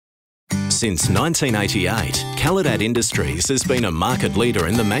Since 1988, CALIDAD Industries has been a market leader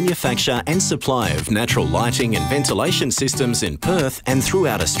in the manufacture and supply of natural lighting and ventilation systems in Perth and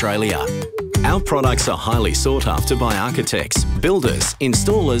throughout Australia. Our products are highly sought after by architects, builders,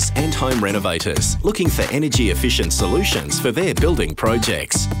 installers and home renovators looking for energy-efficient solutions for their building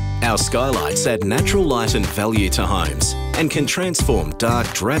projects. Our skylights add natural light and value to homes and can transform dark,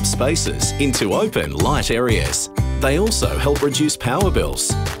 drab spaces into open, light areas. They also help reduce power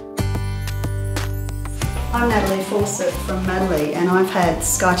bills. I'm Natalie Fawcett from Madeley, and I've had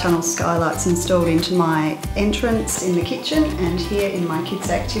Sky Tunnel skylights installed into my entrance in the kitchen and here in my kids'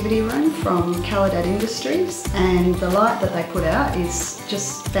 activity room from CALIDAD Industries, and the light that they put out is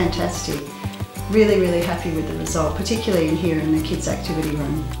just fantastic. Really happy with the result, particularly in here in the kids' activity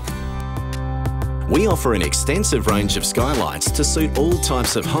room. We offer an extensive range of skylights to suit all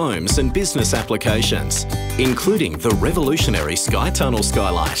types of homes and business applications, including the revolutionary Sky Tunnel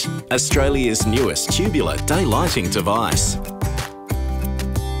skylight, Australia's newest tubular day lighting device.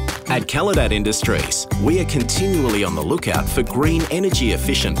 At CALIDAD Industries, we are continually on the lookout for green,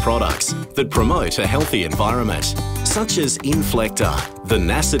 energy-efficient products that promote a healthy environment, such as Inflector, the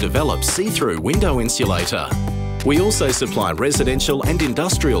NASA-developed see-through window insulator. We also supply residential and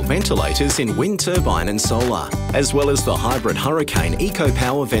industrial ventilators in wind turbine and solar, as well as the hybrid Hurricane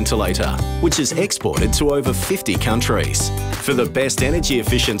Eco-Power ventilator, which is exported to over 50 countries. For the best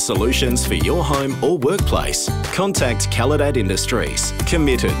energy-efficient solutions for your home or workplace, contact CALIDAD Industries,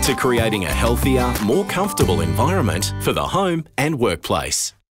 committed to creating a healthier, more comfortable environment for the home and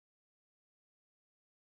workplace.